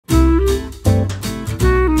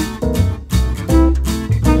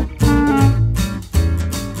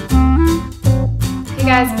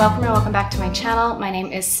welcome or welcome back to my channel. My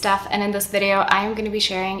name is Steph, and in this video I am going to be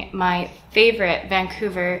sharing my favorite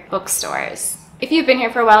Vancouver bookstores. If you've been here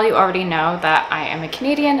for a while, you already know that I am a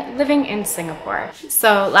Canadian living in Singapore.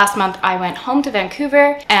 So last month I went home to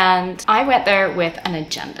Vancouver and I went there with an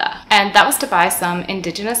agenda. And that was to buy some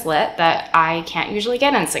Indigenous lit that I can't usually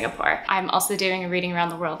get in Singapore. I'm also doing a Reading Around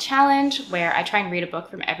the World challenge where I try and read a book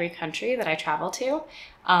from every country that I travel to.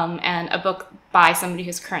 And a book by somebody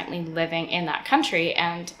who's currently living in that country.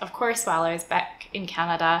 And of course, while I was back in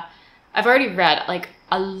Canada, I've already read like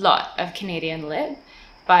a lot of Canadian lit,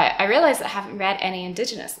 but I realized I haven't read any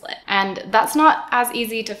Indigenous lit. And that's not as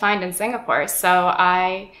easy to find in Singapore. So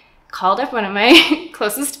I called up one of my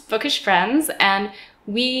closest bookish friends and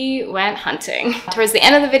we went hunting. Towards the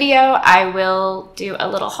end of the video, I will do a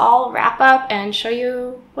little haul wrap up and show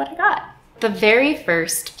you what I got. The very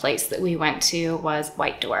first place that we went to was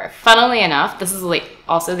White Dwarf. Funnily enough, this is like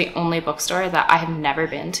also the only bookstore that I have never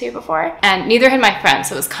been to before, and neither had my friends,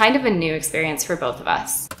 so it was kind of a new experience for both of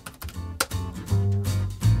us.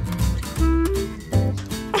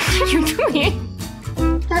 What are you doing?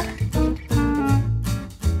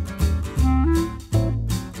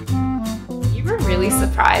 You were really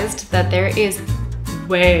surprised that there is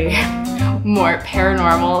way more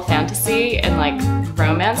paranormal fantasy and like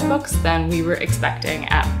romance books than we were expecting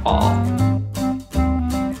at all.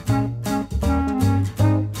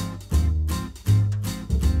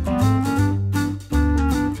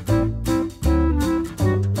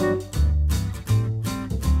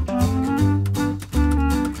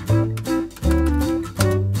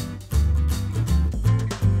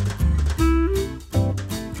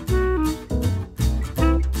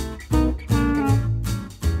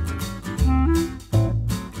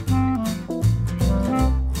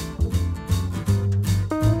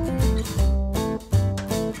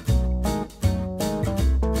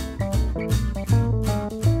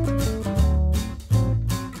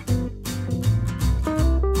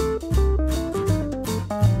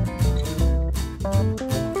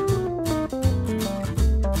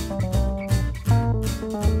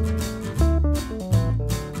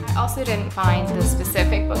 I also didn't find the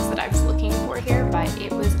specific books that I was looking for here, but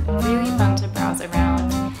it was really fun to browse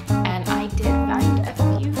around, and I did find a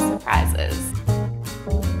few surprises.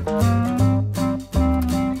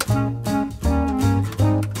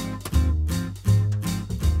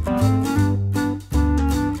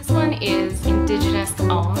 This one is Indigenous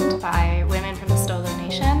owned by women from the Stolo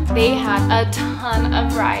Nation. They had a ton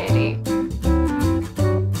of variety.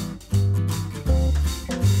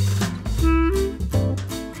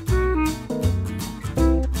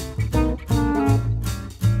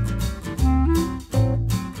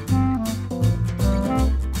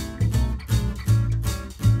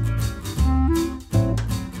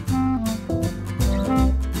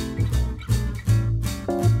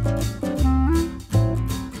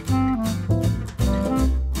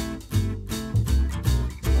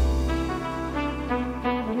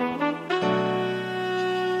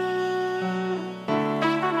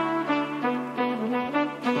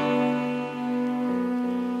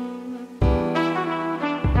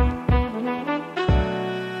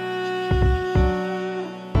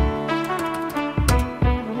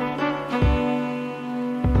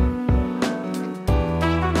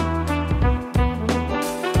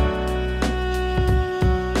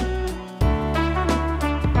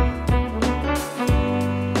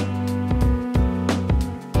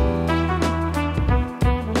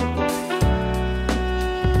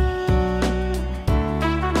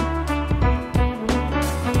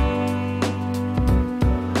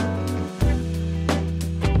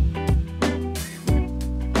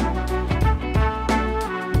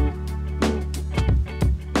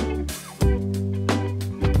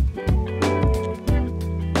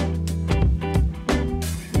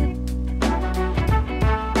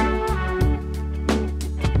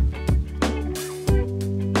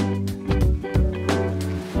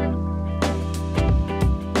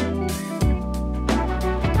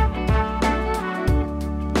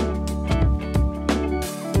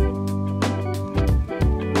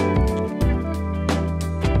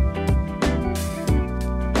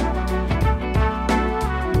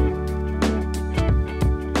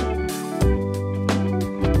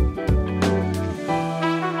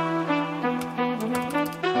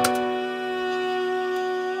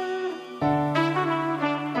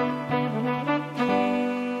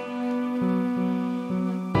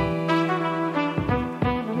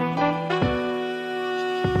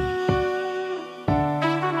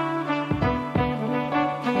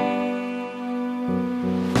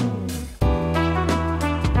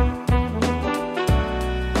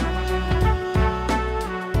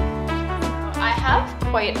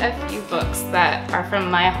 quite a few books that are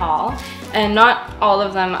from my haul, and not all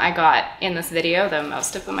of them I got in this video, though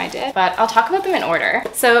most of them I did, but I'll talk about them in order.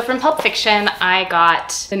 So from Pulp Fiction, I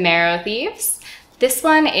got The Marrow Thieves. This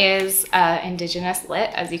one is Indigenous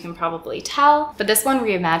lit, as you can probably tell, but this one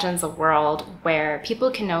reimagines a world where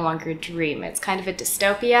people can no longer dream. It's kind of a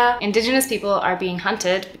dystopia. Indigenous people are being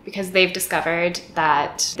hunted because they've discovered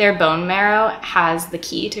that their bone marrow has the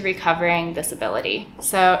key to recovering this ability.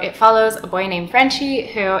 So it follows a boy named Frenchie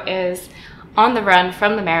who is on the run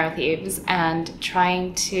from the Marrow Thieves and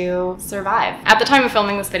trying to survive. At the time of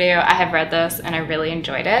filming this video, I have read this and I really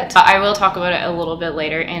enjoyed it, but I will talk about it a little bit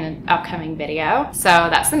later in an upcoming video. So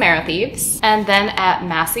that's The Marrow Thieves. And then at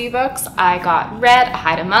Massey Books, I got Red, a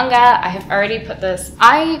Haida manga. I have already put this,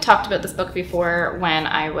 I talked about this book before when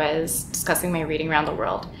I was discussing my Reading Around the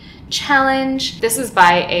World challenge. This is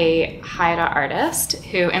by a Haida artist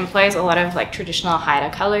who employs a lot of like traditional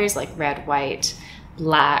Haida colors like red, white,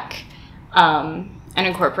 black, and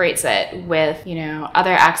incorporates it with, you know,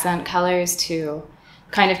 other accent colors to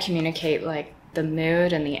kind of communicate like the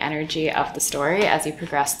mood and the energy of the story as you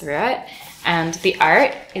progress through it. And the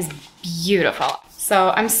art is beautiful.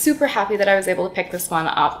 So I'm super happy that I was able to pick this one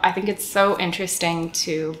up. I think it's so interesting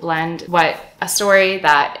to blend a story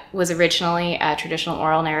that was originally a traditional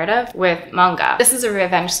oral narrative with manga. This is a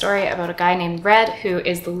revenge story about a guy named Red who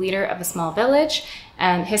is the leader of a small village,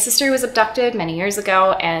 and his sister was abducted many years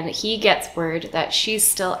ago, and he gets word that she's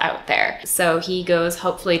still out there. So he goes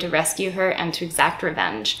hopefully to rescue her and to exact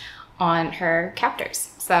revenge on her captors.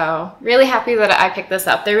 So really happy that I picked this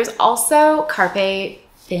up. There was also Carpe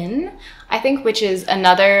Fin, I think, which is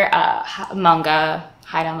another manga,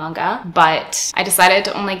 Haida manga, but I decided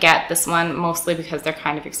to only get this one mostly because they're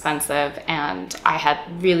kind of expensive and I had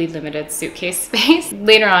really limited suitcase space.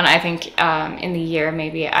 Later on, I think in the year,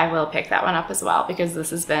 maybe I will pick that one up as well because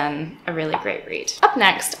this has been a really great read. Up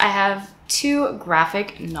next, I have two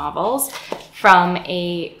graphic novels from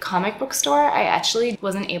a comic book store I actually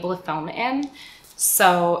wasn't able to film in.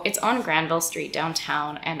 So it's on Granville Street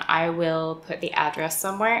downtown, and I will put the address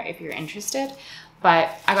somewhere if you're interested.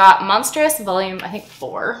 But I got Monstrous Volume, I think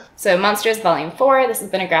 4. So Monstrous Volume 4, this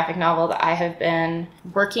has been a graphic novel that I have been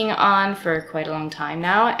working on for quite a long time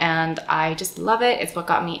now, and I just love it. It's what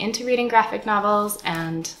got me into reading graphic novels,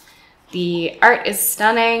 and the art is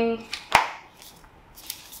stunning.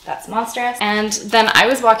 That's Monstrous. And then I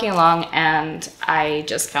was walking along and I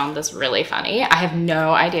just found this really funny. I have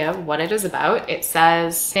no idea what it is about. It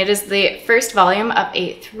says, it is the first volume of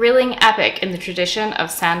a thrilling epic in the tradition of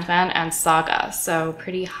Sandman and Saga. So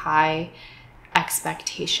pretty high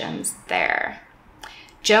expectations there.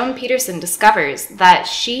 Joan Peterson discovers that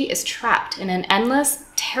she is trapped in an endless,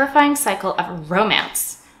 terrifying cycle of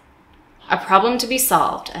romance. A problem to be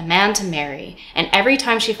solved, a man to marry, and every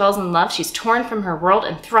time she falls in love, she's torn from her world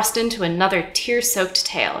and thrust into another tear-soaked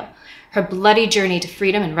tale. Her bloody journey to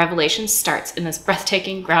freedom and revelation starts in this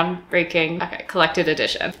breathtaking, groundbreaking collected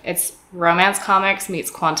edition. It's romance comics meets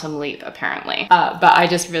Quantum Leap, apparently. But I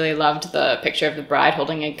just really loved the picture of the bride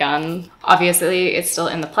holding a gun. Obviously, it's still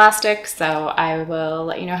in the plastic, so I will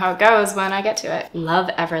let you know how it goes when I get to it. Love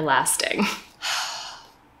Everlasting.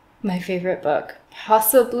 My favorite book,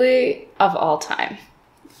 possibly of all time.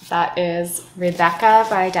 That is Rebecca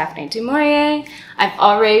by Daphne du Maurier. I've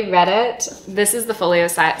already read it. This is the Folio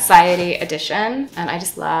Society edition, and I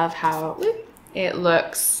just love how it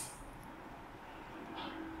looks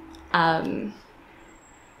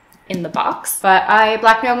in the box. But I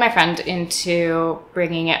blackmailed my friend into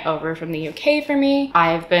bringing it over from the UK for me.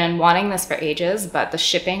 I've been wanting this for ages, but the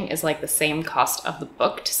shipping is like the same cost of the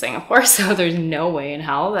book to Singapore, so there's no way in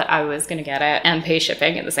hell that I was gonna get it and pay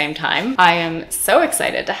shipping at the same time. I am so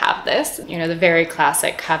excited to have this. You know, the very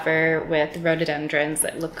classic cover with rhododendrons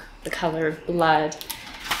that look the color of blood,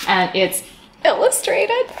 and it's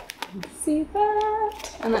illustrated. See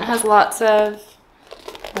that? And it has lots of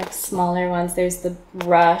like smaller ones. There's the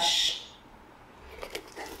brush,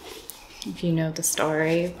 if you know the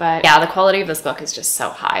story. But yeah, the quality of this book is just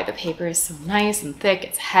so high. The paper is so nice and thick.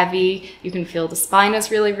 It's heavy. You can feel the spine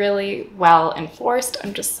is really, really well enforced.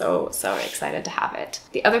 I'm just so excited to have it.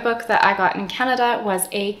 The other book that I got in Canada was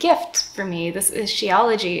a gift for me. This is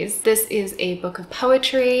Sheologies. This is a book of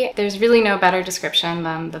poetry. There's really no better description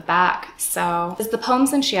than the back. So the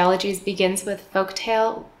poems in Sheologies begins with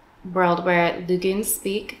folktale world where lagoons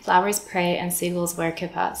speak, flowers pray, and seagulls wear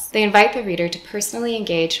kippas. They invite the reader to personally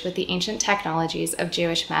engage with the ancient technologies of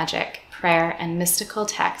Jewish magic, prayer, and mystical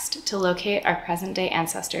text to locate our present-day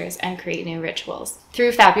ancestors and create new rituals.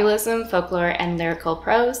 Through fabulism, folklore, and lyrical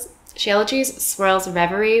prose, Sheology's swirls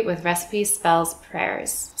reverie with recipes, spells,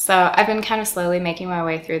 prayers. So I've been kind of slowly making my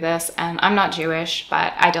way through this, and I'm not Jewish,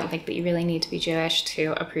 but I don't think that you really need to be Jewish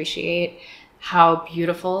to appreciate how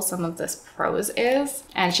beautiful some of this prose is.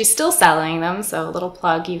 And she's still selling them, so a little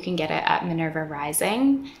plug, you can get it at Minerva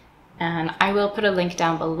Rising. And I will put a link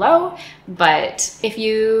down below, but if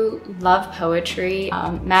you love poetry,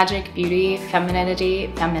 magic, beauty, femininity,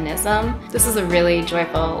 feminism, this is a really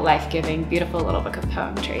joyful, life-giving, beautiful little book of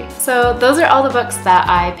poetry. So those are all the books that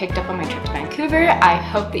I picked up on my trip to Vancouver. I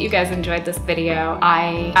hope that you guys enjoyed this video.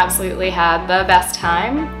 I absolutely had the best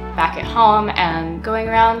time back at home and going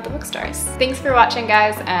around the bookstores. Thanks for watching,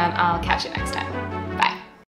 guys, and I'll catch you next time.